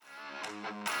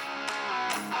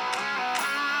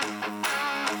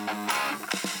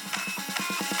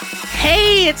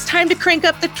everybody. It's time to crank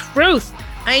up the truth.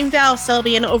 I'm Val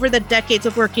Selby, and over the decades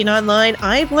of working online,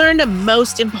 I've learned a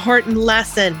most important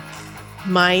lesson.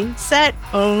 Mindset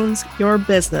owns your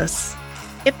business.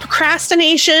 If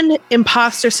procrastination,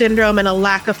 imposter syndrome, and a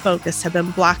lack of focus have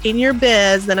been blocking your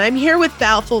biz, then I'm here with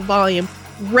Val Full Volume,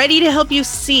 ready to help you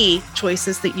see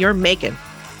choices that you're making.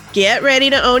 Get ready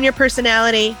to own your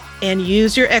personality and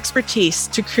use your expertise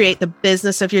to create the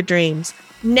business of your dreams.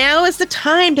 Now is the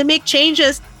time to make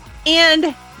changes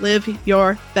and live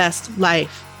your best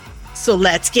life. So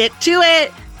let's get to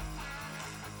it.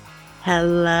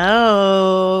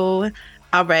 Hello.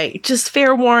 All right. Just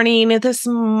fair warning. This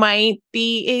might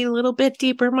be a little bit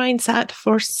deeper mindset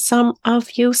for some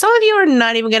of you. Some of you are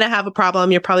not even going to have a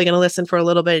problem. You're probably going to listen for a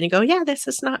little bit and you go, yeah, this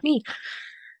is not me.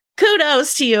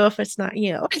 Kudos to you if it's not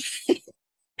you.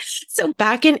 So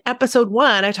back in episode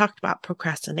 1, I talked about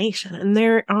procrastination, and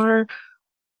there are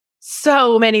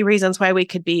so many reasons why we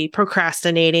could be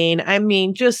procrastinating. I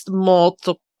mean, just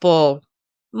multiple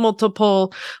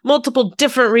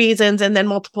different reasons, and then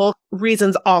multiple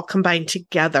reasons all combined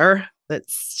together.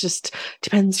 That's just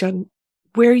depends on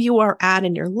where you are at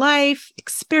in your life,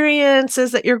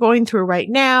 experiences that you're going through right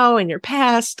now, in your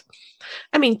past.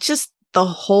 I mean, just the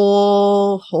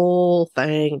whole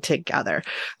thing together.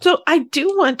 So I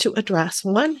do want to address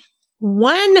one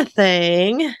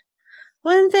thing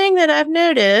that I've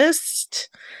noticed,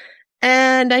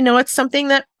 and I know it's something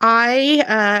that I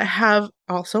have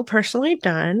also personally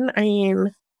done. I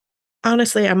mean,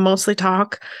 honestly, I mostly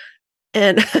talk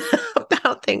and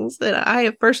about things that I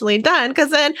have personally done,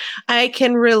 because then I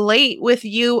can relate with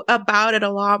you about it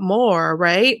a lot more,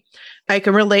 right? I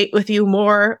can relate with you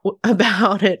more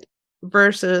about it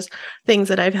versus things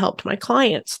that I've helped my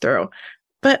clients through.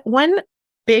 But one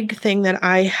big thing that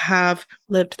I have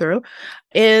lived through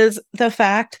is the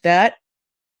fact that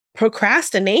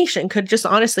procrastination could just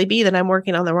honestly be that I'm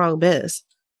working on the wrong biz.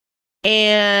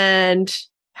 And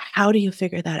how do you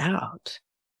figure that out?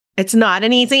 It's not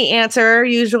an easy answer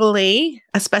usually,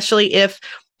 especially if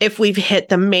we've hit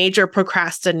the major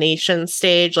procrastination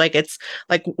stage, like it's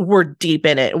like we're deep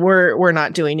in it. We're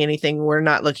not doing anything. We're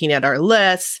not looking at our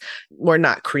lists. We're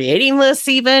not creating lists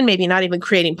even, maybe not even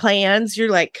creating plans. You're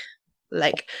like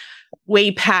way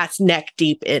past neck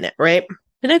deep in it, right?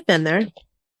 And I've been there.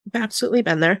 I've absolutely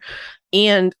been there.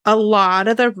 And not a lot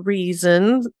of the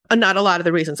reasons.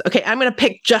 Okay, I'm going to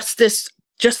pick just this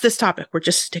topic. We're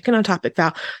just sticking on topic,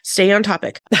 Val. Stay on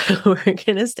topic. We're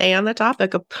going to stay on the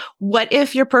topic of what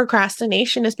if your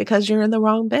procrastination is because you're in the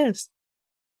wrong biz?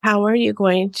 How are you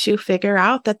going to figure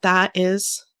out that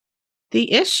is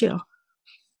the issue?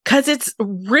 Because it's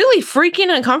really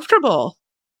freaking uncomfortable.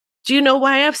 Do you know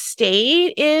why I've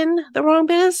stayed in the wrong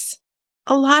biz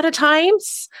a lot of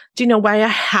times? Do you know why I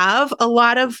have a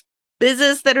lot of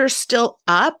businesses that are still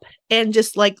up and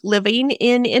just like living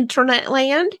in internet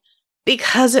land?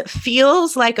 Because it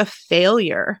feels like a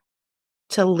failure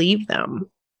to leave them.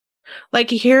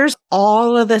 Like, here's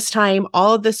all of this time,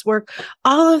 all of this work,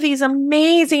 all of these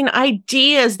amazing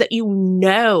ideas that you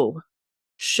know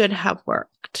should have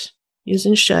worked.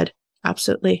 Using should.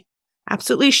 Absolutely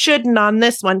shouldn't on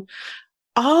this one.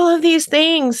 All of these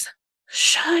things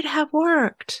should have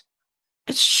worked.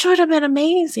 It should have been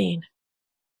amazing.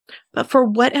 But for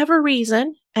whatever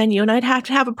reason, and you and I'd have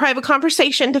to have a private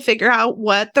conversation to figure out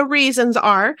what the reasons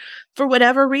are. For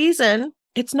whatever reason,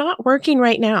 it's not working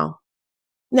right now.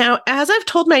 Now, as I've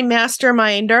told my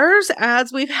masterminders,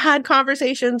 as we've had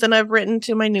conversations and I've written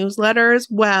to my newsletter as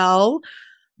well,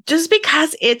 just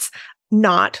because it's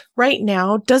not right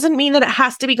now doesn't mean that it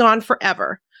has to be gone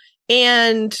forever.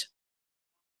 And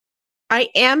I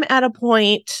am at a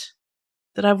point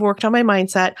that I've worked on my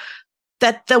mindset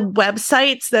that the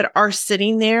websites that are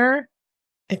sitting there,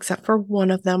 except for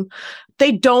one of them,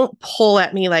 they don't pull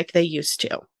at me like they used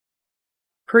to.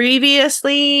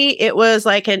 Previously, it was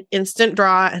like an instant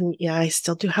draw. And yeah, I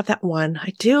still do have that one.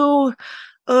 I do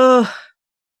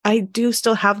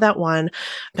still have that one,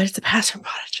 but it's a passion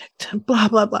project. Blah,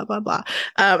 blah, blah, blah, blah.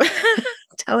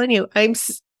 Telling you, I'm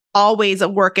always a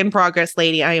work in progress,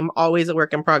 lady. I am always a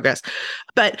work in progress.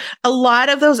 But a lot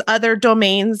of those other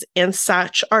domains and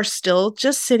such are still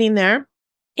just sitting there,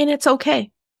 and it's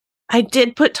okay. I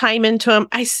did put time into them.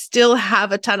 I still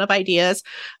have a ton of ideas.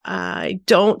 I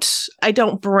don't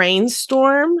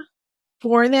brainstorm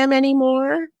for them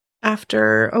anymore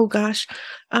after,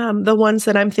 the ones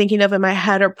that I'm thinking of in my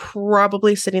head are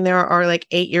probably sitting there are like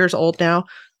 8 years old now.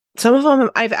 Some of them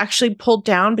I've actually pulled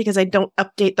down because I don't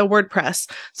update the WordPress.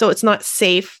 So it's not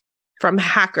safe from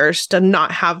hackers to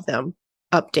not have them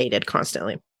updated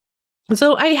constantly.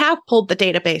 So I have pulled the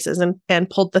databases and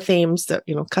pulled the themes, that,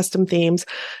 custom themes,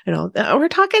 we're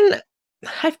talking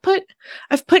I've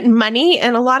put money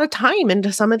and a lot of time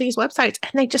into some of these websites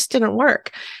and they just didn't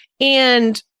work.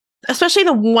 And especially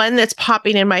the one that's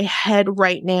popping in my head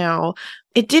right now,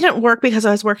 it didn't work because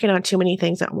I was working on too many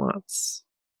things at once.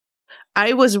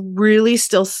 I was really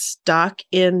still stuck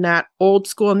in that old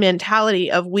school mentality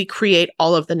of we create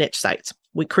all of the niche sites.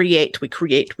 We create.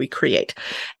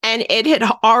 And it had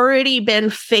already been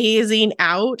phasing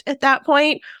out at that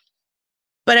point.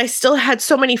 But I still had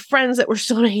so many friends that were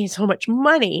still making so much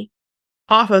money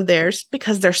off of theirs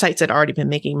because their sites had already been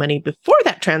making money before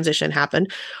that transition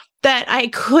happened that I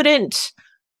couldn't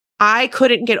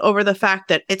get over the fact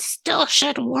that it still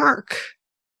should work.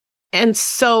 And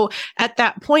so at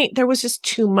that point, there was just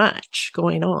too much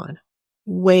going on,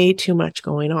 way too much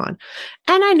going on.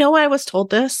 And I know I was told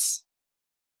this.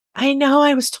 I know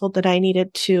I was told that I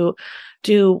needed to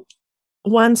do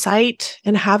one site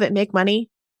and have it make money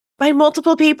by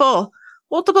multiple people,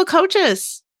 multiple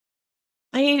coaches.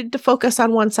 I needed to focus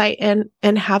on one site and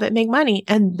have it make money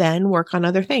and then work on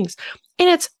other things. And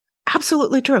it's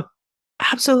absolutely true.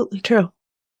 Absolutely true.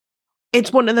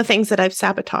 It's one of the things that I've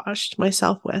sabotaged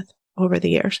myself with over the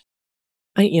years.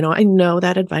 I know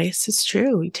that advice is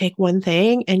true. You take one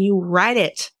thing and you write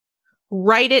it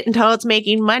until it's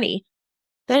making money.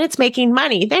 Then it's making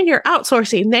money. Then you're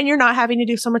outsourcing. Then you're not having to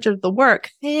do so much of the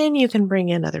work. Then you can bring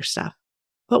in other stuff.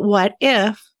 But what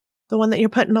if the one that you're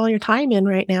putting all your time in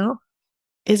right now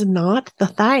is not the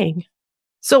thing?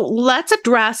 So let's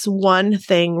address one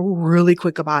thing really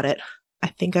quick about it. I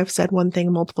think I've said one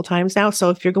thing multiple times now. So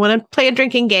if you're going to play a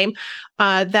drinking game,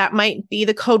 that might be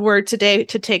the code word today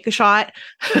to take a shot.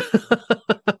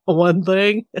 One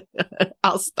thing.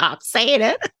 I'll stop saying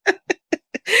it.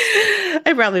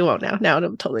 I probably won't now. Now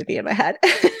it'll totally be in my head.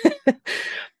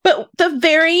 But the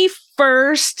very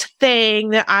first thing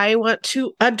that I want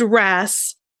to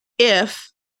address,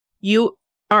 if you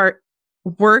are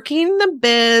working the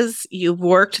biz, you've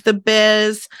worked the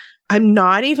biz, I'm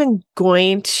not even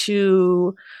going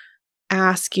to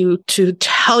ask you to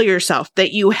tell yourself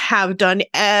that you have done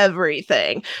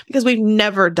everything, because we've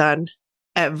never done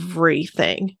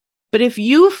everything. But if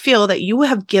you feel that you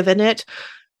have given it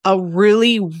a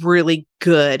really, really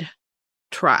good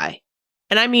try,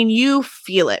 and I mean, you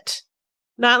feel it,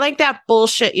 not like that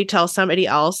bullshit you tell somebody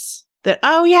else that,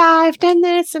 oh yeah, I've done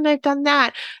this and I've done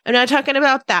that. I'm not talking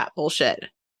about that bullshit.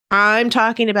 I'm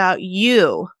talking about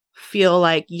you feel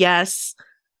like, yes,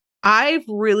 I've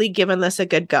really given this a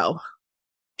good go.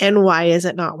 And why is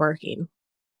it not working?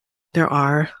 There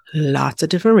are lots of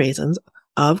different reasons,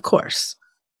 of course.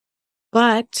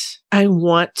 But I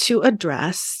want to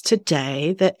address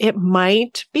today that it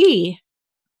might be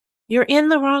you're in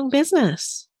the wrong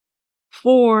business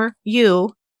for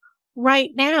you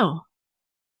right now.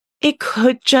 It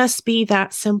could just be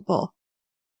that simple,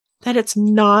 that it's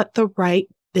not the right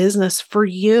business for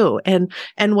you, and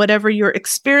whatever you're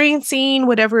experiencing,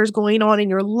 whatever is going on in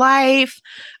your life,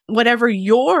 whatever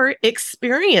your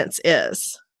experience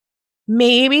is,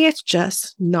 maybe it's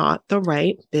just not the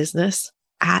right business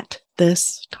at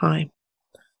this time.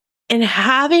 And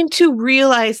having to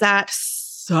realize that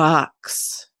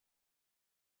sucks.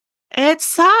 It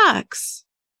sucks.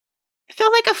 I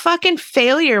felt like a fucking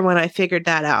failure when I figured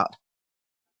that out.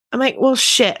 I'm like, well,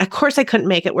 shit, of course I couldn't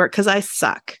make it work because I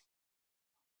suck.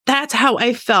 That's how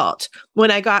I felt when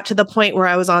I got to the point where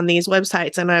I was on these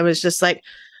websites and I was just like,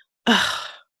 ugh,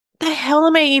 what the hell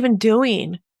am I even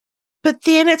doing? But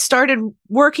then it started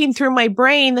working through my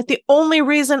brain that the only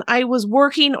reason I was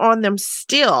working on them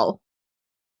still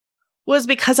was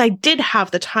because I did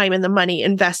have the time and the money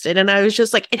invested. And I was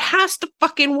just like, it has to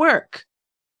fucking work.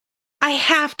 I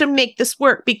have to make this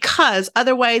work, because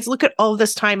otherwise, look at all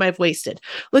this time I've wasted.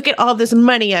 Look at all this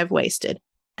money I've wasted.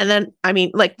 And then, I mean,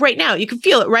 like right now, you can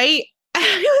feel it, right?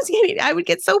 I would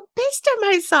get so pissed at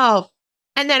myself.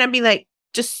 And then I'd be like,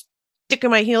 just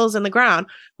sticking my heels in the ground.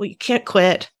 Well, you can't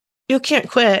quit. You can't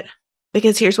quit,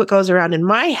 because here's what goes around in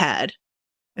my head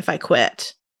if I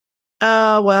quit.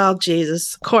 Oh, well,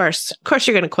 Jesus, of course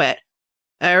you're going to quit.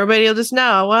 Everybody will just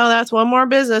know, well, that's one more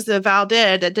business that Val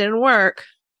did that didn't work.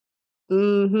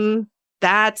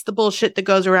 That's the bullshit that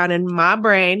goes around in my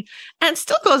brain and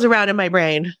still goes around in my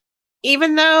brain.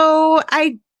 Even though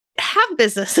I have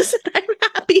businesses that I'm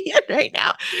happy in right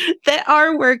now that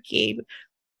are working,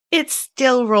 it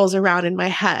still rolls around in my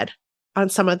head on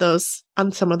some of those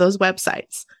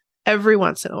websites every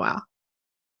once in a while.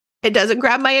 It doesn't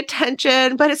grab my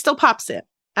attention, but it still pops in,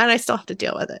 and I still have to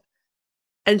deal with it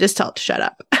and just tell it to shut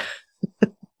up.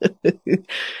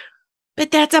 But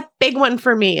that's a big one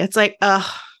for me. It's like, of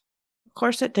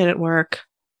course it didn't work.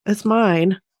 It's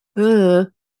mine.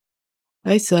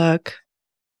 I suck.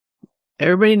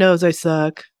 Everybody knows I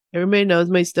suck. Everybody knows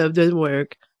my stuff doesn't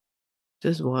work.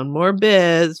 Just one more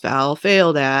biz Val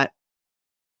failed at.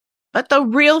 But the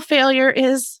real failure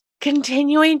is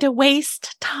continuing to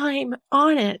waste time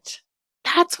on it.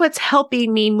 That's what's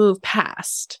helping me move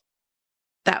past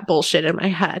that bullshit in my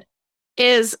head.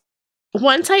 Is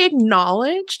once I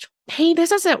acknowledged, hey,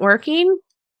 this isn't working.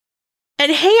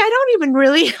 And hey, I don't even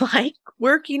really like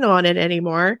working on it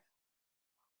anymore.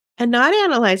 And not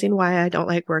analyzing why I don't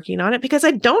like working on it, because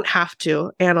I don't have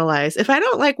to analyze. If I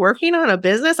don't like working on a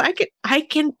business, I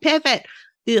can pivot.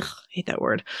 Ugh, I hate that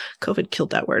word. COVID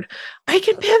killed that word. I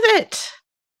can pivot.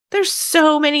 There's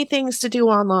so many things to do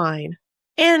online.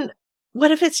 And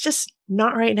what if it's just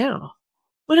not right now?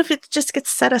 What if it just gets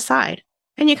set aside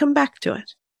and you come back to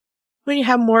it when you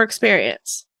have more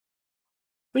experience,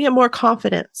 when you have more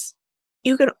confidence?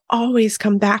 You can always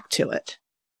come back to it.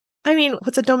 I mean,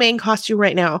 what's a domain cost you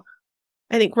right now?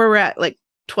 I think we're at like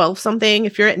 12 something.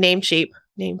 If you're at Namecheap,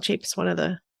 Namecheap's one of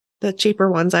the cheaper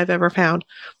ones I've ever found.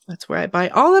 That's where I buy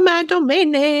all of my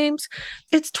domain names.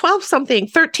 It's 12 something,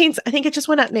 13. I think it just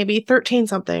went up maybe 13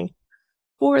 something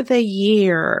for the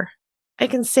year. I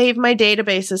can save my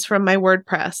databases from my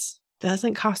WordPress.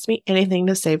 Doesn't cost me anything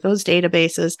to save those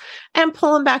databases and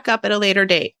pull them back up at a later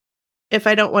date. If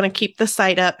I don't want to keep the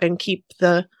site up and keep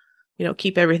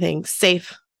everything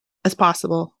safe as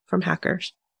possible from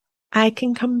hackers, I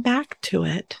can come back to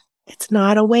it. It's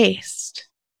not a waste.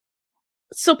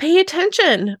 So pay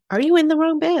attention. Are you in the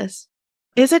wrong biz?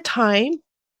 Is it time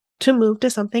to move to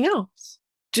something else?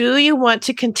 Do you want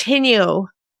to continue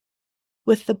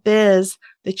with the biz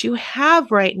that you have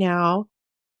right now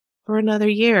for another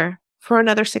year, for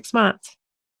another 6 months?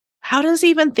 How does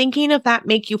even thinking of that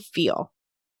make you feel?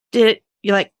 Did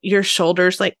you like your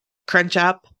shoulders like crunch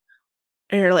up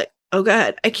and you're like, oh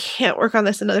God, I can't work on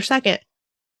this another second?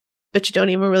 But you don't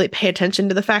even really pay attention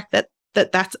to the fact that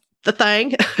that's the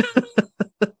thing.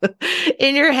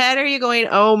 In your head, are you going,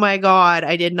 oh my God,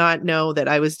 I did not know that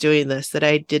I was doing this, that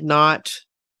I did not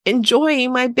enjoy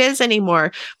my biz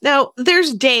anymore. Now,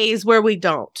 there's days where we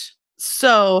don't.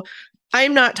 So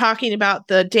I'm not talking about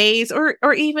the days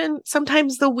or even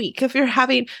sometimes the week. If you're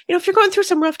having, if you're going through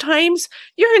some rough times,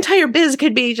 your entire biz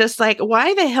could be just like,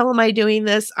 why the hell am I doing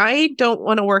this? I don't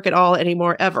want to work at all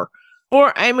anymore, ever.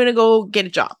 Or I'm going to go get a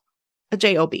job, a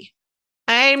job.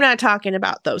 I'm not talking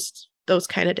about those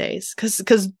kind of days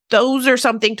because those are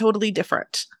something totally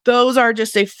different. Those are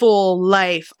just a full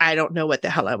life. I don't know what the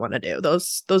hell I want to do.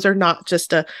 Those are not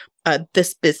just a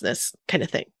this business kind of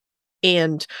thing.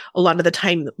 And a lot of the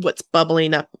time, what's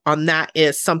bubbling up on that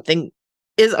is something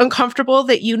is uncomfortable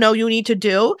that you need to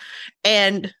do,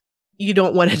 and you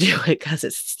don't want to do it because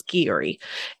it's scary.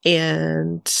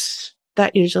 And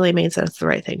that usually means that it's the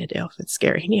right thing to do if it's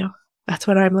scaring you. That's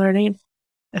what I'm learning.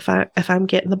 If I'm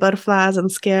getting the butterflies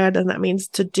and scared, then that means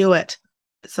to do it.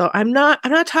 So I'm not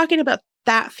talking about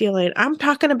that feeling. I'm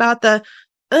talking about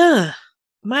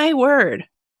my word.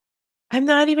 I'm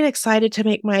not even excited to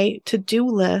make my to-do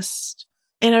list.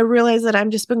 And I realize that I've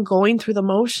just been going through the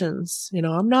motions.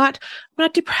 I'm not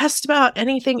depressed about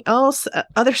anything else.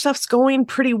 Other stuff's going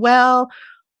pretty well,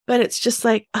 but it's just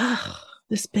like,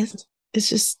 this business is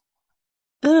just,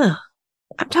 I'm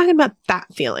talking about that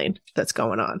feeling that's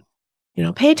going on.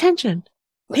 Pay attention.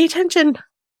 Pay attention.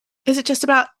 Is it just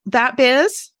about that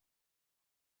biz?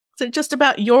 Is it just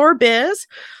about your biz?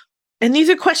 And these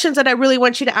are questions that I really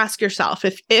want you to ask yourself.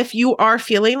 If you are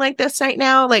feeling like this right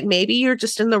now, like maybe you're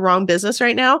just in the wrong business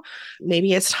right now,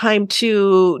 maybe it's time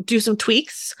to do some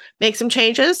tweaks, make some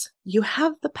changes. You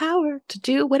have the power to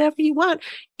do whatever you want.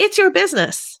 It's your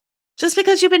business. Just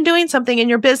because you've been doing something in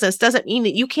your business doesn't mean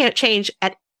that you can't change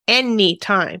at any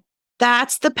time.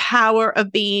 That's the power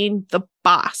of being the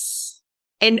boss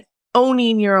and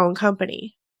owning your own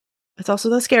company. It's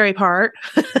also the scary part.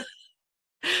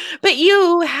 But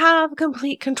you have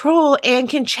complete control and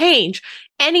can change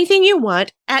anything you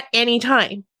want at any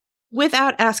time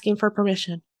without asking for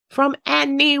permission from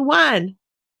anyone.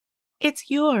 It's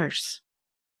yours.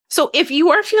 So if you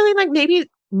are feeling like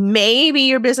maybe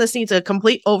your business needs a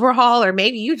complete overhaul, or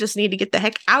maybe you just need to get the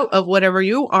heck out of whatever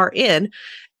you are in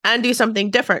and do something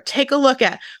different, take a look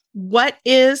at what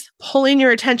is pulling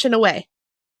your attention away.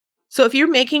 So if you're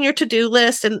making your to-do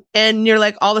list and you're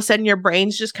like, all of a sudden your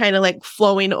brain's just kind of like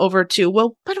flowing over to,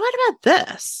 well, but what about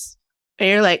this? And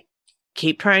you're like,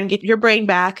 keep trying to get your brain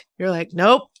back. You're like,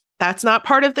 nope, that's not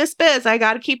part of this biz. I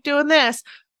got to keep doing this.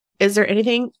 Is there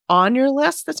anything on your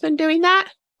list that's been doing that?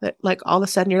 That like all of a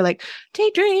sudden you're like,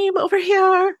 daydream over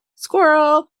here,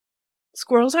 squirrel.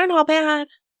 Squirrels aren't all bad.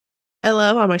 I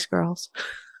love all my squirrels.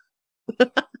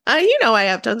 I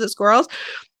have tons of squirrels.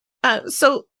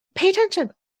 So pay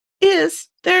attention. Is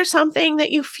there something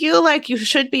that you feel like you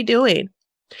should be doing?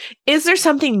 Is there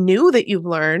something new that you've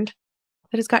learned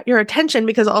that has got your attention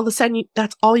because all of a sudden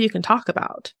that's all you can talk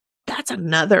about? That's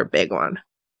another big one.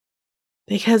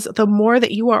 Because the more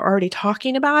that you are already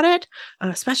talking about it,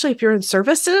 especially if you're in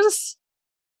services,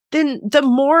 then the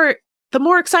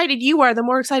more excited you are, the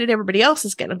more excited everybody else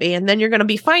is going to be. And then you're going to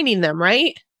be finding them,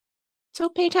 right? So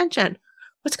pay attention.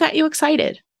 What's got you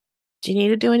excited? Do you need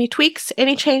to do any tweaks,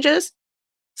 any changes?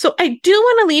 So I do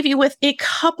want to leave you with a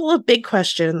couple of big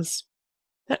questions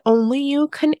that only you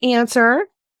can answer.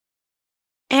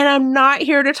 And I'm not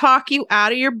here to talk you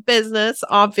out of your business,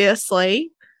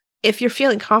 obviously. If you're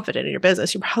feeling confident in your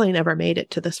business, you probably never made it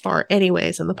to this far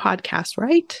anyways in the podcast,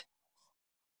 right?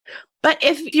 But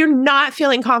if you're not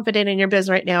feeling confident in your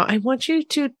business right now, I want you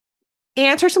to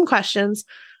answer some questions,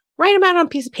 write them out on a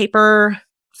piece of paper,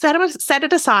 set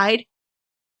it aside,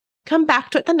 come back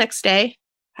to it the next day.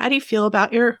 How do you feel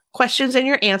about your questions and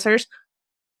your answers?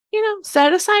 Set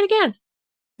it aside again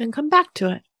and come back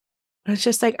to it. It's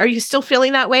just like, are you still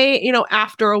feeling that way,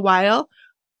 after a while?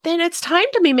 Then it's time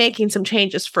to be making some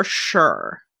changes for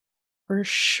sure. For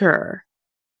sure.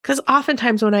 Because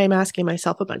oftentimes when I'm asking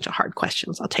myself a bunch of hard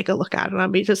questions, I'll take a look at it and I'll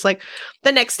be just like,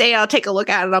 the next day I'll take a look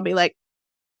at it and I'll be like,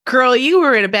 girl, you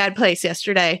were in a bad place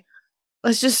yesterday.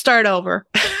 Let's just start over.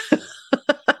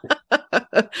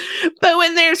 But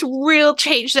when there's real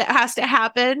change that has to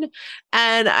happen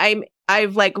and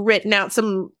I've like written out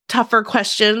some tougher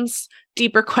questions,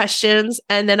 deeper questions,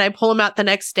 and then I pull them out the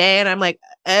next day and I'm like,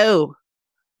 oh,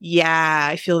 yeah,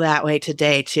 I feel that way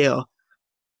today too.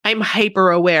 I'm hyper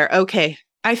aware. Okay,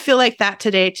 I feel like that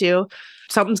today too.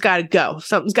 Something's got to go.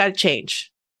 Something's got to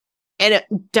change. And it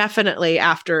definitely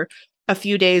after a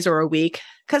few days or a week,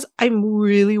 because I'm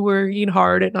really working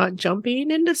hard at not jumping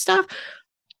into stuff.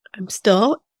 I'm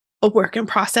still a work in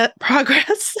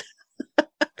progress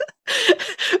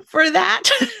for that.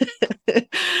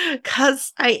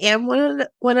 Because I am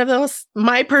one of those.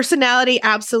 My personality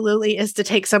absolutely is to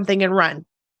take something and run.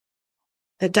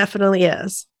 It definitely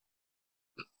is.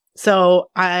 So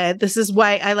this is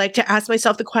why I like to ask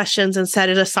myself the questions and set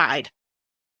it aside.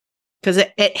 Because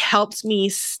it helps me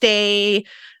stay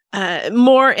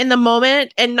more in the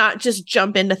moment and not just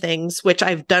jump into things, which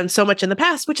I've done so much in the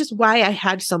past, which is why I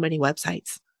had so many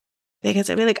websites.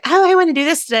 Because I'd be like, oh, I want to do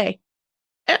this today.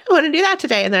 I want to do that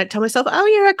today. And then I tell myself, oh,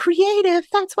 you're a creative.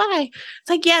 That's why. It's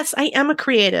like, yes, I am a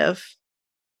creative.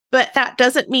 But that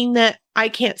doesn't mean that I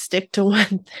can't stick to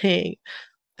one thing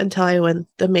until I win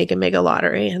the mega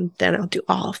lottery. And then I'll do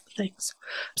all of the things.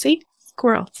 See?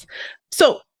 Squirrels.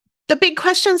 So the big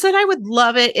questions that I would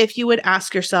love it if you would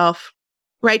ask yourself,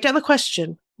 write down the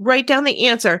question, write down the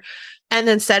answer, and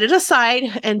then set it aside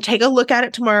and take a look at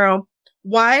it tomorrow.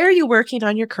 Why are you working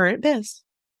on your current biz?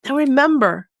 Now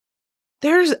remember,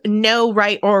 there's no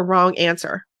right or wrong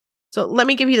answer. So let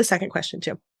me give you the second question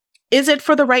too. Is it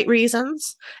for the right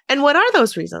reasons? And what are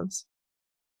those reasons?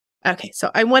 Okay,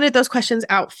 so I wanted those questions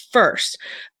out first.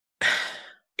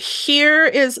 Here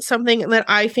is something that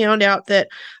I found out that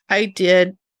I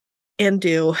did and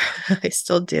do, I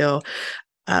still do,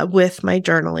 with my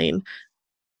journaling.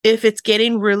 If it's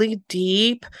getting really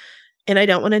deep and I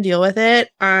don't want to deal with it,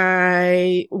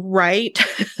 I write.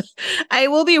 I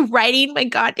will be writing my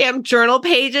goddamn journal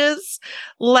pages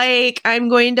like I'm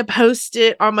going to post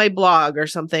it on my blog or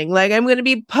something. Like I'm going to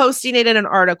be posting it in an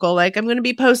article. Like I'm going to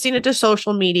be posting it to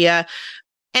social media.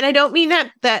 And I don't mean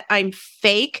that I'm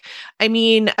fake. I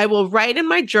mean, I will write in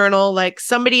my journal like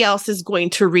somebody else is going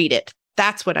to read it.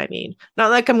 That's what I mean.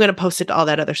 Not like I'm going to post it to all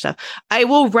that other stuff. I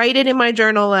will write it in my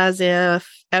journal as if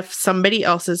somebody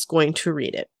else is going to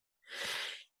read it.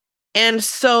 And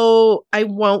so I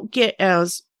won't get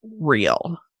as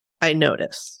real. I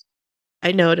noticed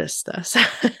this.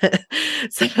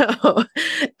 So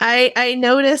I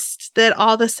noticed that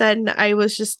all of a sudden I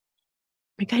was just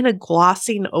kind of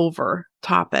glossing over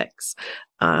topics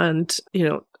and,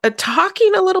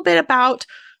 talking a little bit about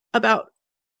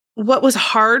what was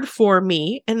hard for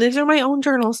me. And these are my own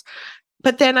journals.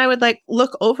 But then I would like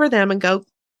look over them and go,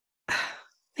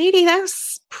 lady,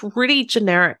 that's pretty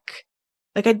generic.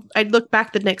 Like I'd look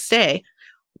back the next day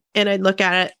and I'd look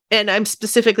at it, and I'm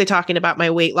specifically talking about my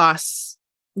weight loss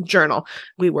journal.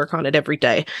 We work on it every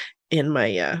day in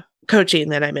my coaching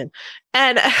that I'm in.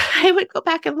 And I would go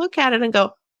back and look at it and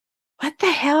go, what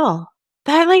the hell?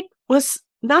 That was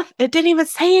nothing. It didn't even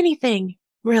say anything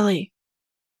really.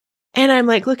 And I'm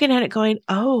like looking at it going,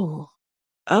 oh,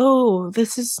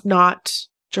 this is not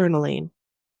journaling.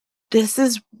 This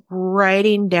is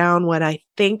writing down what I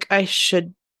think I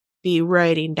should be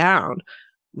writing down.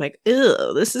 I'm like,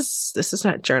 ew, this is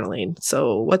not journaling.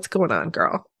 So what's going on,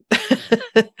 girl?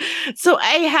 So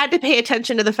I had to pay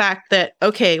attention to the fact that,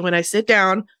 okay, when I sit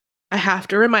down, I have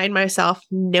to remind myself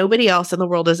nobody else in the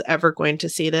world is ever going to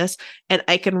see this. And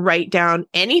I can write down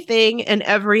anything and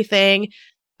everything,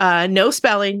 no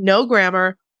spelling, no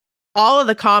grammar, all of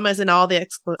the commas and all the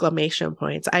exclamation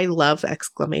points. I love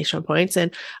exclamation points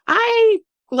and I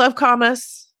love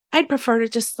commas. I'd prefer to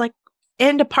just like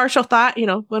end a partial thought,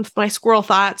 with my squirrel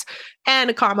thoughts and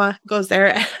a comma goes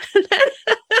there.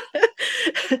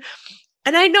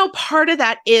 And I know part of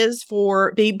that is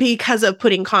because of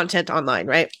putting content online,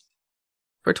 right?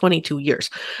 For 22 years.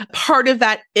 Part of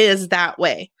that is that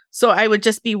way. So I would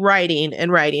just be writing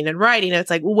and writing and writing. And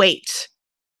it's like, wait,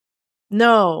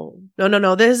 no.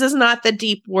 This is not the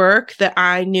deep work that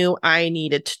I knew I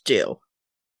needed to do.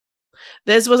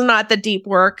 This was not the deep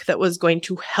work that was going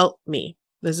to help me.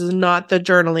 This is not the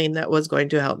journaling that was going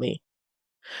to help me.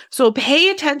 So pay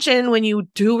attention when you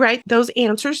do write those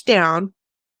answers down.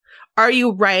 Are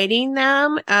you writing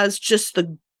them as just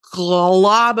the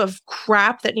glob of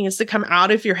crap that needs to come out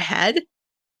of your head,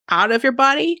 out of your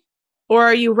body? Or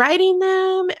are you writing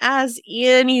them as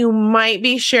in you might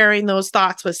be sharing those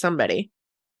thoughts with somebody?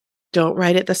 Don't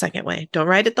write it the second way. Don't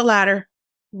write it the latter.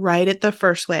 Write it the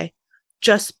first way.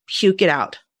 Just puke it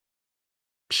out.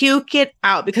 Puke it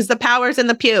out because the power's in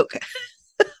the puke.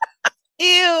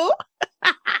 Ew.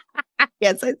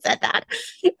 Yes, I said that.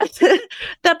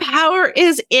 The power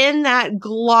is in that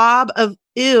glob of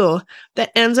ew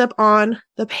that ends up on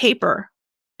the paper.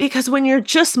 Because when you're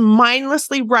just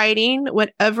mindlessly writing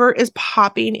whatever is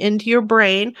popping into your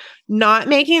brain, not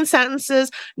making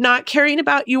sentences, not caring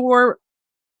about your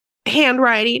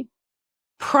handwriting,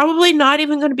 probably not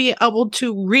even going to be able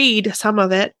to read some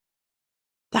of it,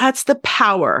 that's the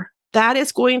power. That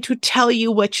is going to tell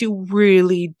you what you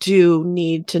really do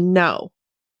need to know,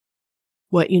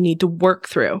 what you need to work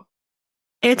through.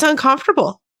 It's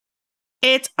uncomfortable.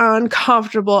 It's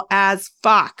uncomfortable as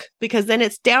fuck because then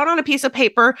it's down on a piece of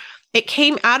paper. It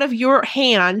came out of your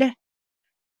hand.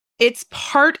 It's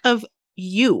part of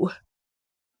you.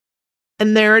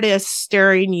 And there it is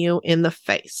staring you in the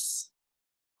face.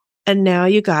 And now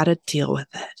you got to deal with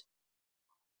it.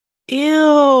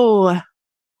 Ew.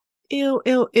 Ew,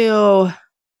 ew, ew.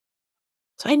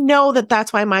 So I know that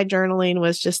that's why my journaling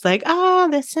was just like,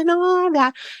 this and all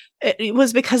that. It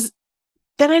was because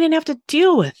then I didn't have to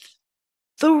deal with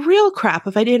the real crap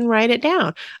if I didn't write it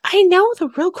down. I know the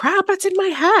real crap that's in my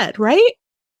head, right?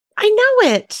 I know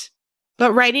it.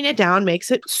 But writing it down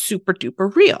makes it super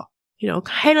duper real.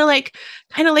 Kind of like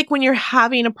when you're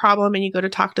having a problem and you go to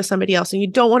talk to somebody else and you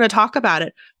don't want to talk about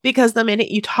it because the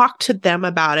minute you talk to them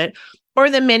about it or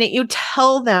the minute you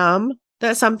tell them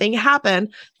that something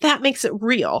happened, that makes it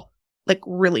real, like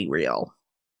really real.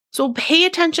 So pay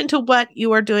attention to what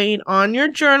you are doing on your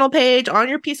journal page, on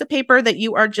your piece of paper that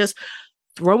you are just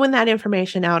throwing that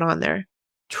information out on there.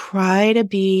 Try to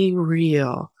be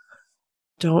real.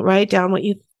 Don't write down what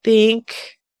you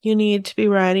think you need to be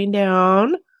writing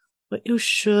down, what you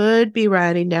should be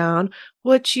writing down,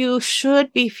 what you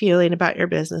should be feeling about your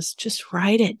business. Just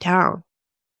write it down.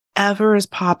 Whatever is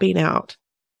popping out,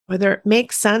 whether it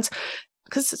makes sense,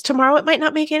 because tomorrow it might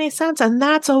not make any sense, and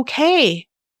that's okay,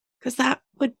 because that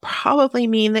would probably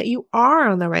mean that you are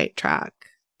on the right track,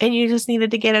 and you just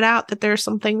needed to get it out that there's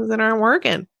some things that aren't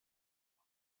working.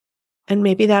 And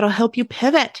maybe that'll help you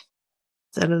pivot.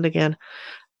 Said it again.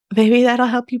 Maybe that'll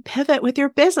help you pivot with your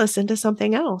business into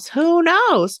something else. Who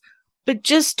knows? But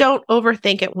just don't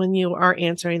overthink it when you are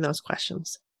answering those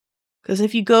questions. Because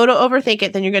if you go to overthink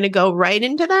it, then you're going to go right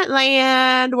into that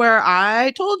land where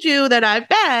I told you that I've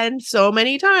been so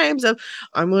many times of,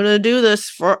 I'm going to do this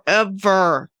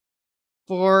forever.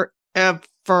 Forever.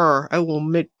 I will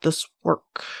make this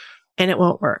work. And it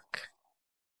won't work.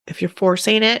 If you're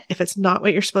forcing it, if it's not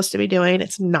what you're supposed to be doing,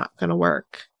 it's not going to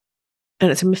work.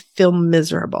 And it's going to feel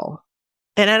miserable.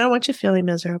 And I don't want you feeling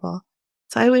miserable.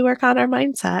 That's why we work on our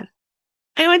mindset.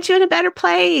 I want you in a better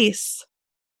place.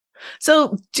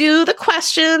 So do the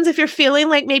questions. If you're feeling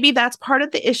like maybe that's part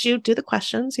of the issue, do the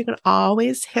questions. You can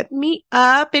always hit me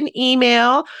up and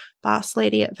email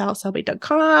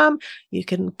bosslady@valselby.com. You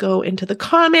can go into the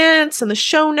comments and the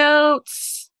show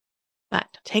notes, but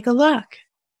take a look.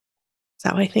 Is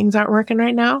that why things aren't working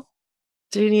right now?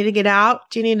 Do you need to get out?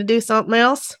 Do you need to do something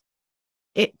else?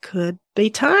 It could be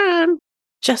time.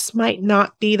 Just might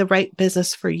not be the right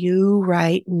business for you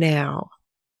right now.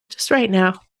 Just right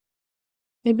now.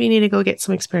 Maybe you need to go get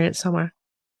some experience somewhere.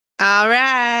 All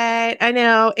right. I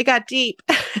know it got deep.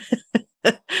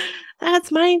 That's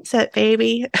mindset,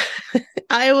 baby.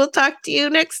 I will talk to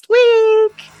you next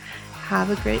week.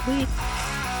 Have a great week.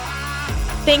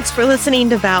 Thanks for listening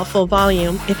to Val Full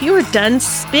Volume. If you are done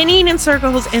spinning in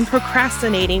circles and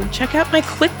procrastinating, check out my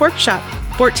quick workshop,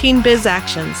 14 Biz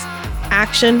Actions.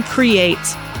 Action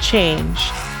creates change.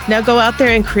 Now go out there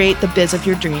and create the biz of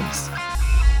your dreams.